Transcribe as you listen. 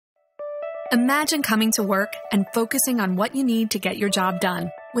Imagine coming to work and focusing on what you need to get your job done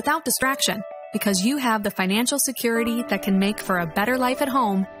without distraction, because you have the financial security that can make for a better life at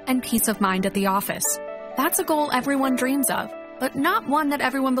home and peace of mind at the office. That's a goal everyone dreams of, but not one that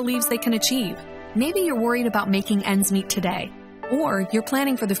everyone believes they can achieve. Maybe you're worried about making ends meet today, or you're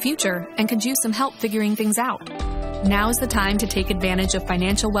planning for the future and could use some help figuring things out. Now's the time to take advantage of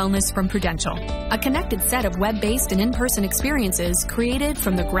financial wellness from Prudential, a connected set of web-based and in-person experiences created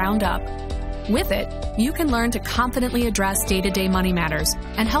from the ground up. With it, you can learn to confidently address day-to-day money matters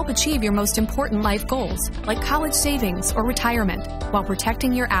and help achieve your most important life goals, like college savings or retirement, while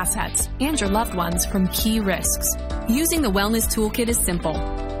protecting your assets and your loved ones from key risks. Using the Wellness Toolkit is simple.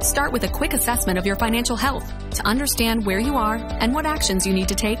 Start with a quick assessment of your financial health to understand where you are and what actions you need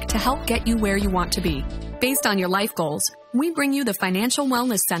to take to help get you where you want to be. Based on your life goals, we bring you the Financial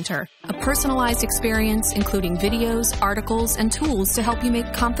Wellness Center, a personalized experience including videos, articles, and tools to help you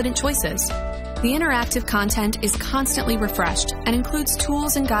make confident choices. The interactive content is constantly refreshed and includes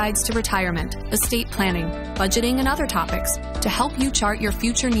tools and guides to retirement, estate planning, budgeting, and other topics to help you chart your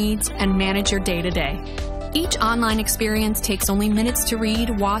future needs and manage your day-to-day. Each online experience takes only minutes to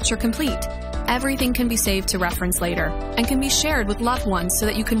read, watch, or complete. Everything can be saved to reference later and can be shared with loved ones so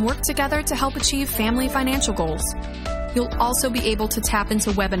that you can work together to help achieve family financial goals. You'll also be able to tap into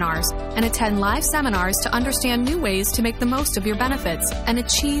webinars and attend live seminars to understand new ways to make the most of your benefits and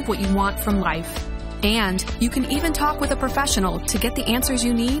achieve what you want from life. And you can even talk with a professional to get the answers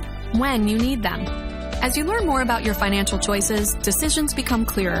you need when you need them. As you learn more about your financial choices, decisions become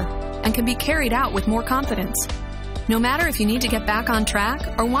clearer and can be carried out with more confidence. No matter if you need to get back on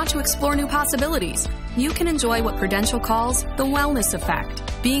track or want to explore new possibilities, you can enjoy what Prudential calls the wellness effect,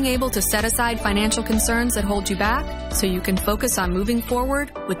 being able to set aside financial concerns that hold you back so you can focus on moving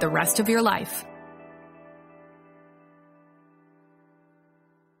forward with the rest of your life.